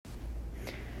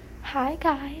Hi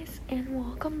guys, and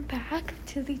welcome back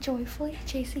to the Joyfully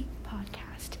JC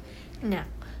podcast. Now,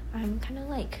 I'm kind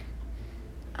of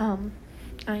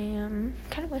I am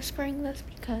kind of whispering this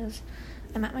because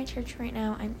I'm at my church right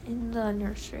now. I'm in the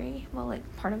nursery,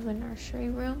 part of the nursery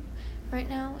room right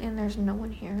now, and there's no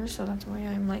one here, so that's why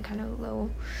I'm kind of low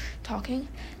talking.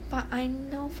 But I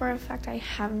know for a fact I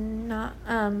have not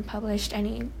published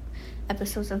any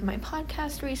episodes of my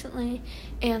podcast recently,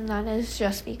 and that is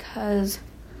just because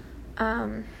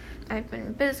I've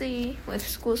been busy with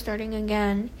school starting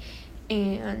again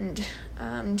and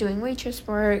doing waitress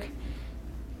work,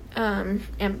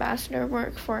 ambassador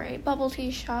work for a bubble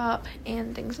tea shop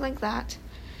and things like that.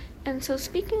 And so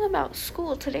speaking about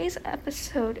school, today's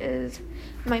episode is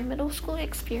my middle school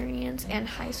experience and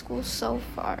high school so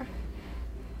far.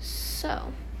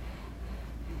 So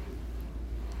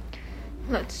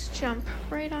let's jump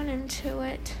right on into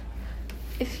it.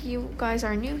 If you guys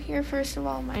are new here, first of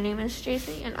all, my name is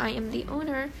JC, and I am the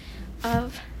owner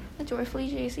of the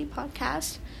Joyfully JC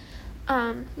podcast.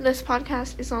 This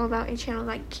podcast is all about a channel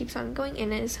that keeps on going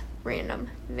and is random,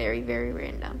 very, very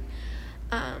random.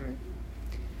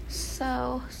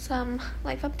 So some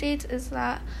life updates is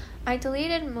that I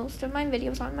deleted most of my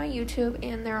videos on my YouTube,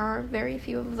 and there are very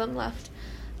few of them left.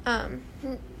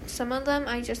 Some of them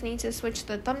I just need to switch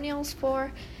the thumbnails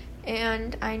for,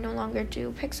 and I no longer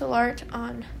do pixel art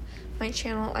on my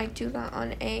channel. I do that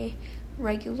on a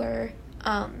regular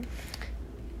art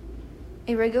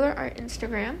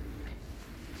Instagram.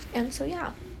 And so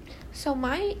yeah. So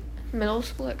my middle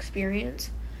school experience,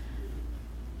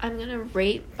 I'm gonna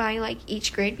rate by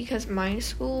each grade because my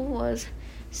school was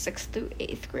 6th through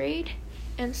 8th grade.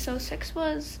 And so 6th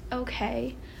was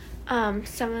okay.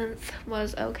 7th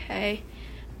was okay.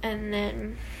 And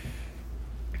then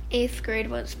 8th grade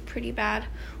was pretty bad,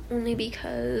 only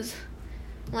because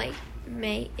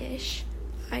May-ish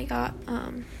I got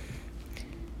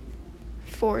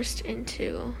forced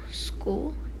into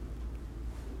school,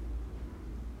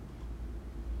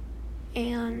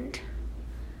 and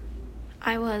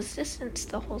I was distanced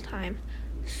the whole time.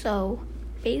 So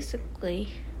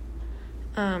basically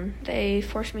they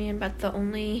forced me in, but the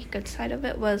only good side of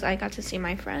it was I got to see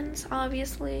my friends,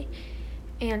 obviously,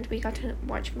 and we got to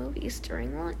watch movies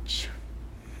during lunch.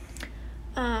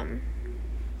 And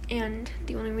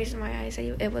the only reason why I say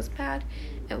it was bad,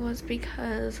 it was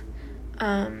because,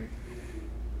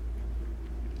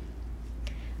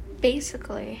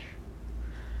 basically,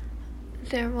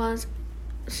 I was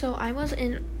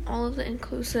in all of the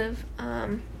inclusive,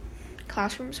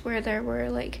 classrooms where there were,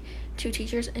 2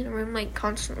 teachers in a room,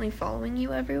 constantly following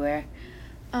you everywhere.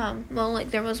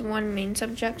 There was one main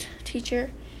subject teacher,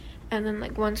 and then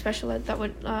one special ed that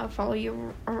would follow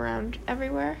you around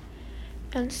everywhere.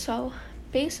 And so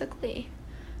basically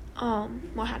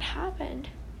what had happened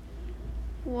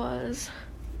was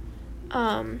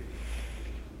one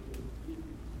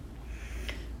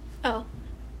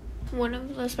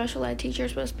of the special ed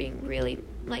teachers was being really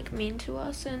mean to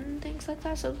us and things like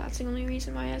that. So that's the only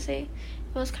reason why I say it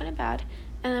was kind of bad.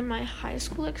 And then my high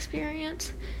school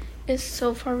experience is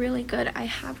so far really good. I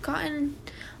have gotten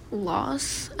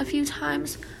lost a few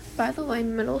times. By the way,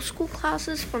 middle school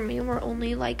classes for me were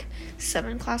only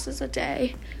 7 classes a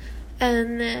day,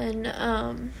 and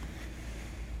then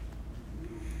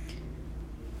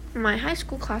my high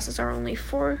school classes are only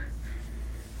 4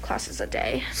 classes a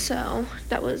day, so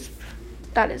that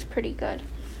is pretty good.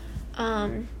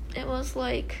 It was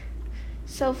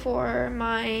so for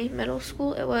my middle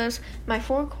school, it was my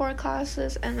 4 core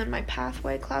classes and then my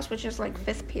pathway class, which is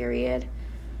 5th period,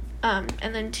 and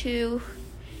then 2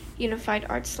 unified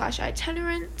arts /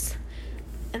 itinerants.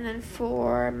 And then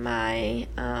for my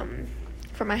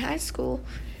high school,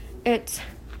 it's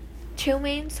 2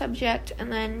 main subject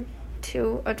and then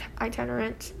 2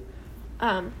 itinerants.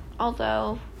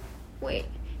 Although we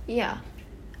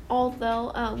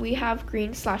have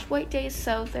green / white days,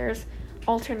 so there's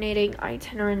alternating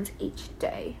itinerants each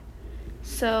day.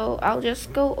 So I'll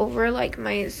just go over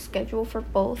my schedule for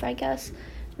both, I guess.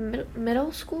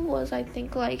 Middle school was, I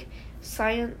think,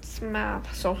 science,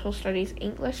 math, social studies,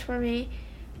 English for me,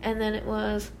 and then it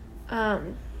was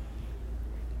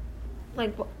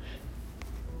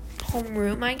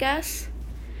homeroom, I guess,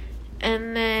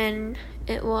 and then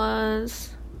it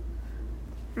was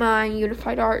my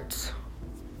unified arts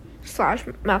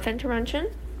 / math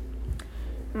intervention.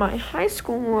 My high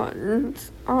school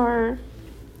ones are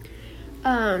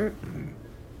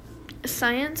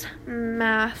science,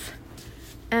 math,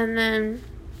 and then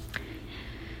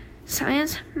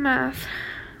science, math,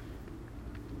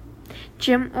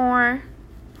 gym or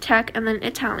tech, and then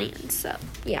Italian. So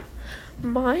yeah,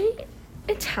 my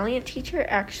Italian teacher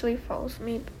actually follows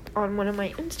me on one of my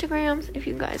Instagrams. If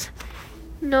you guys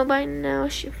know by now,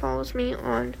 she follows me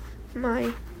on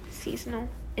my seasonal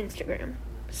Instagram.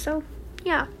 So,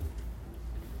 yeah.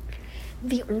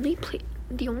 The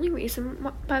only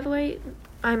reason, by the way,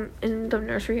 I'm in the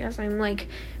nursery as I'm, like,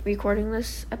 recording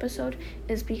this episode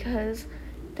is because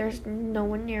there's no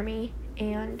one near me,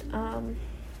 and,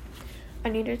 I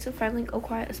needed to find, like, a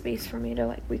quiet space for me to,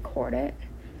 like, record it.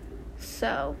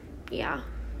 So, yeah.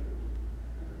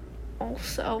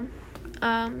 Also,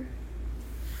 I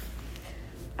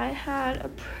had a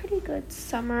pretty good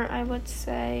summer, I would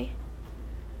say.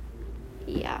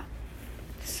 Yeah.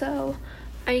 So,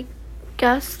 I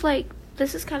guess, like,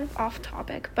 this is kind of off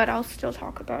topic, but I'll still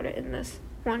talk about it in this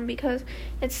one because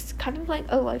it's kind of like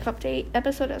a life update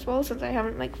episode as well, since I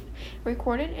haven't, like,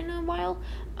 recorded in a while.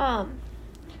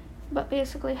 But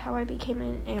basically how I became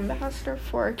an ambassador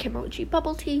for Kimochi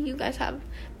Bubble Tea. You guys have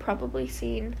probably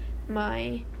seen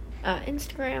my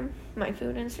Instagram, my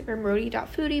food Instagram,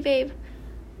 rody.foodiebabe.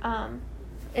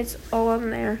 It's all on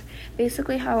there.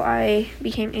 Basically how I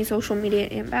became a social media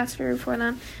ambassador for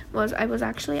them was I was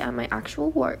actually at my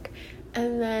actual work,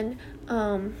 and then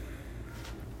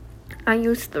I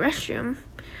used the restroom,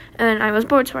 and I was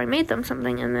bored, so I made them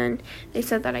something, and then they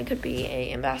said that I could be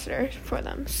a ambassador for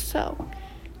them. So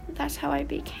that's how I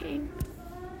became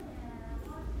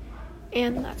a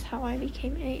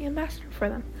ambassador for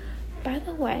them. By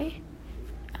the way,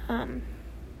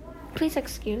 please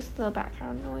excuse the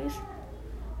background noise.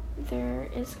 There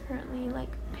is currently, like,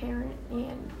 parent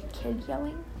and kid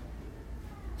yelling.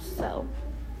 So,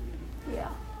 yeah.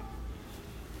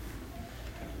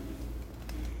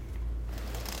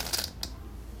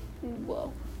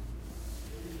 Whoa.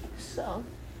 So,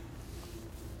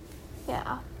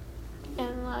 yeah.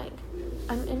 And, like,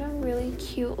 I'm in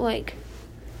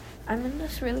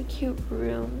this really cute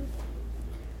room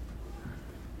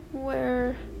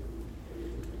where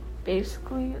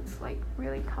basically it's, like,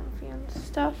 really comfy and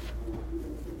stuff.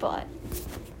 But,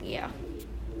 yeah.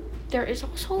 There is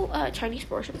also a Chinese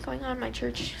worship going on. My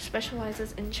church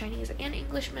specializes in Chinese and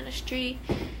English ministry,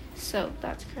 so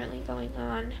that's currently going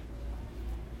on.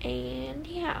 And,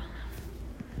 yeah.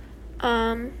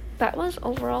 That was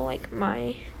overall, like,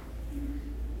 my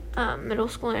middle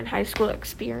school and high school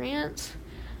experience.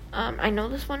 I know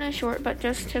this one is short, but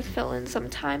just to fill in some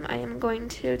time, I am going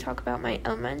to talk about my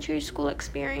elementary school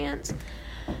experience.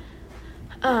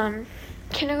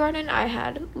 Kindergarten, I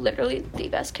had literally the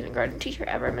best kindergarten teacher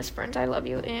ever, Miss Burns. I love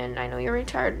you, and I know you're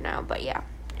retired now, but yeah.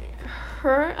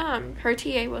 Her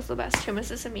TA was the best too,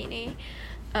 Mrs. Amini.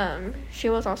 She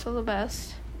was also the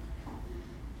best.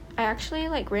 I actually,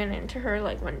 like, ran into her,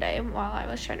 like, one day while I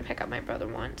was trying to pick up my brother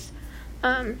once,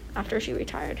 after she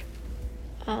retired.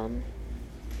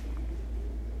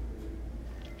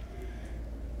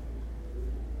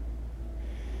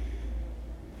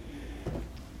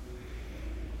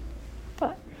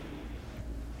 But,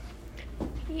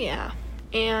 yeah,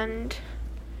 and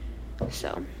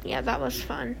so, yeah, that was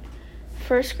fun.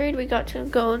 First grade, we got to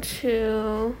go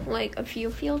to, like, a few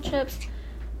field trips.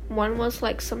 One was,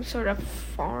 like, some sort of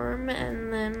farm,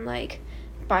 and then, like,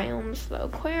 Biomes, the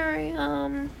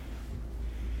aquarium.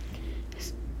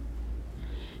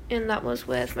 And that was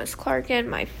with Miss Clarkin,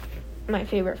 my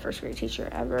favorite first grade teacher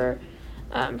ever.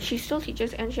 She still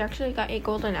teaches, and she actually got a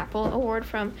Golden Apple Award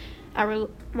from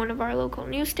one of our local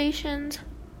news stations.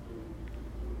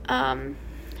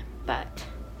 But,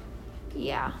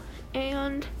 yeah.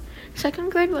 And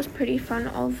second grade was pretty fun,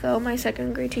 although my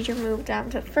second grade teacher moved down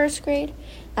to first grade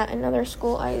at another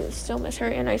school. I still miss her,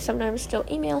 and I sometimes still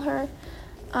email her.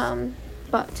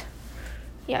 But,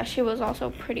 yeah, she was also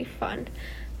pretty fun.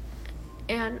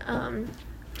 And,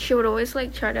 she would always,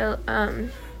 like, try to,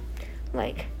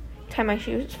 like, tie my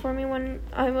shoes for me when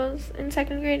I was in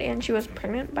second grade, and she was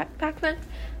pregnant back then.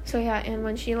 So, yeah, and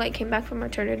when she, like, came back from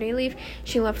maternity leave,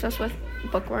 she left us with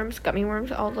bookworms, gummy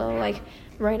worms, although, like,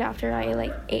 right after I,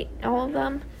 like, ate all of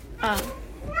them,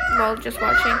 while just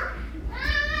watching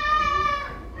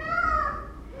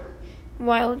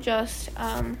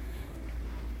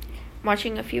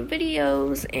a few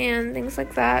videos and things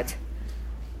like that.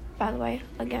 By the way,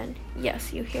 again,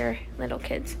 yes, you hear little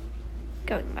kids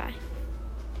going by.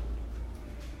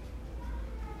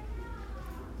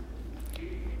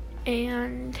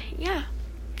 And, yeah.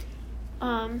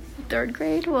 Third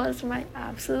grade was my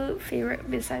absolute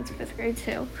favorite, besides fifth grade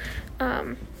too.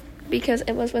 Because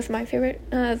it was with my favorite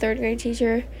third grade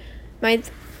teacher. My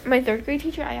third grade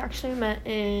teacher I actually met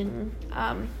in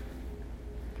I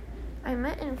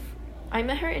met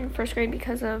her in first grade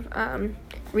because of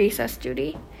recess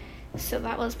duty. So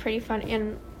that was pretty fun.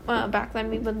 And back then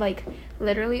we would like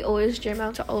literally always jam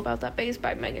out to All About That Bass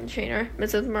by Meghan Trainor,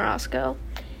 Mrs. Morosco,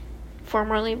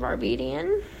 formerly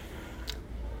Barbadian.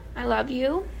 I love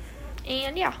you.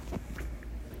 And yeah.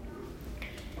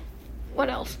 What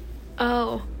else?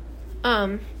 Oh,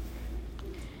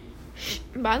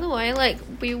 by the way, like,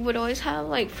 we would always have,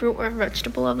 like, fruit or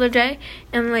vegetable of the day,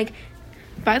 and, like,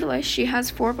 by the way, she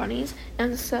has 4 bunnies,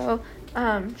 and so,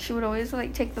 she would always,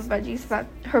 like, take the veggies that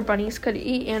her bunnies could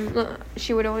eat, and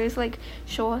she would always, like,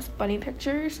 show us bunny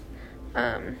pictures,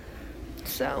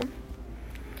 so,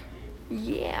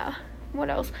 yeah, what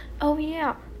else? Oh,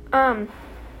 yeah,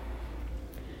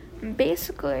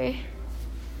 basically,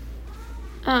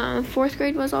 4th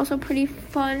grade was also pretty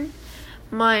fun.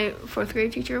 My 4th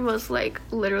grade teacher was, like,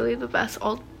 literally the best,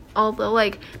 although,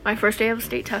 like, my first day of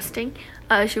state testing,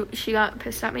 she got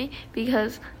pissed at me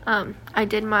because, I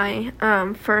did my,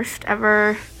 first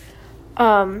ever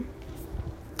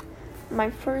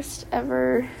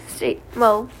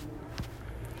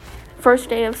first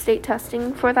day of state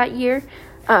testing for that year,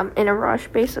 in a rush,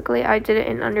 basically. I did it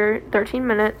in under 13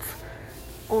 minutes,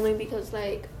 only because,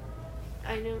 like,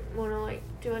 I didn't want to, like,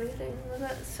 do anything with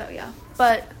it, so, yeah,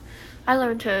 but I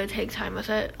learned to take time with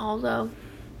it, although,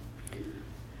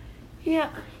 yeah,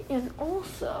 and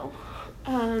also,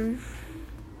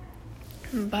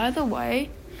 by the way,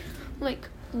 like,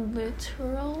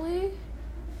 literally,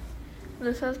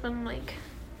 this has been, like,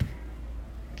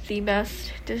 the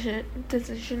best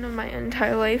decision of my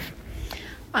entire life.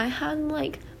 I had,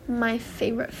 like, my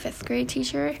favorite 5th grade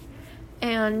teacher,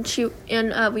 and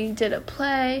we did a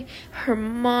play. Her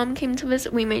mom came to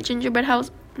visit. We made gingerbread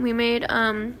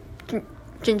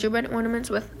ornaments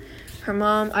with her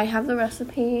mom. I have the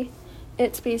recipe.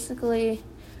 It's basically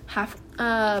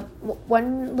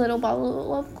one little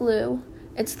bottle of glue.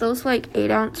 It's those, like,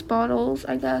 8-ounce bottles,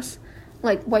 I guess,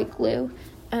 like white glue,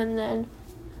 and then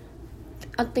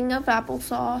a thing of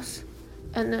applesauce,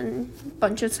 and then a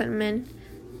bunch of cinnamon.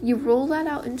 You roll that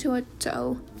out into a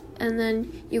dough, and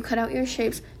then you cut out your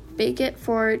shapes, bake it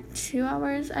for 2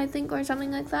 hours, I think, or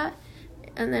something like that.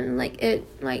 And then,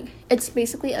 it's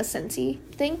basically a Scentsy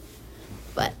thing,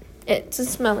 but it's a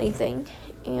smelly thing.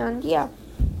 And, yeah.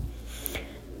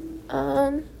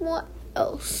 What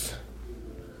else?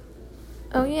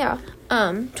 Oh, yeah.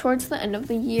 Towards the end of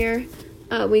the year,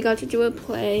 we got to do a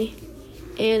play,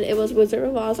 and it was Wizard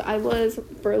of Oz. I was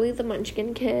Burly the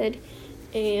Munchkin Kid,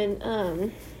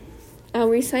 and, I'll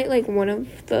recite, like, one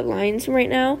of the lines right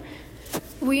now.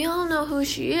 We all know who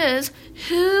she is.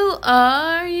 Who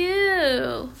are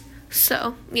you?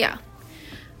 So, yeah.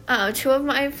 2 of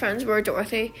my friends were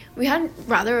Dorothy. We had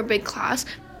rather a big class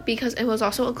because it was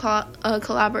also a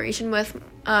collaboration with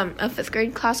a 5th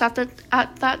grade class at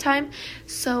that time.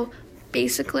 So,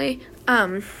 basically,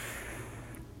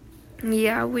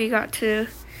 yeah, we got to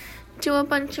do a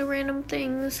bunch of random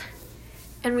things.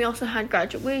 And we also had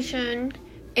graduation.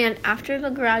 And after the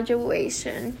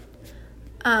graduation,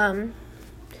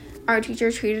 our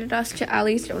teacher treated us to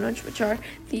Allie's Donuts, which are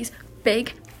these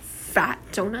big, fat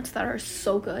donuts that are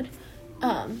so good.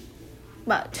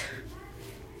 But,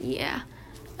 yeah.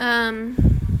 I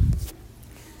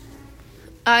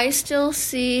still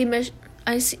see my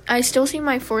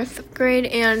 4th grade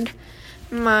and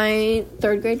my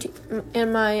 3rd grade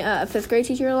and my 5th grade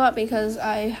teacher a lot because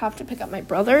I have to pick up my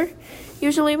brother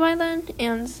usually by then.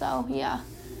 And so, yeah.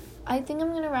 I think I'm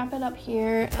going to wrap it up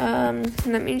here.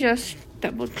 Let me just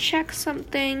double check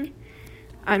something.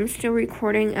 I'm still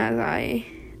recording as I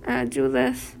do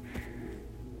this.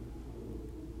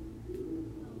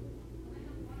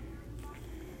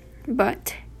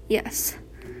 But, yes.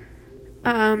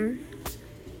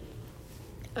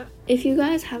 If you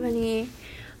guys have any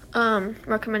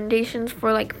recommendations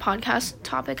for, like, podcast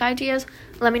topic ideas,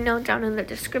 let me know down in the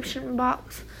description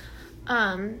box.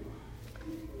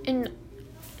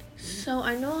 So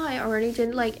I know I already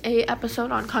did, like, a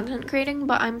episode on content creating,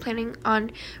 but I'm planning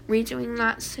on redoing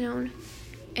that soon.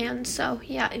 And so,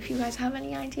 yeah, if you guys have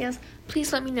any ideas,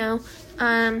 please let me know.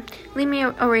 Leave me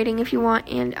a rating if you want,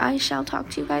 and I shall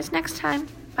talk to you guys next time.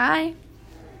 Bye.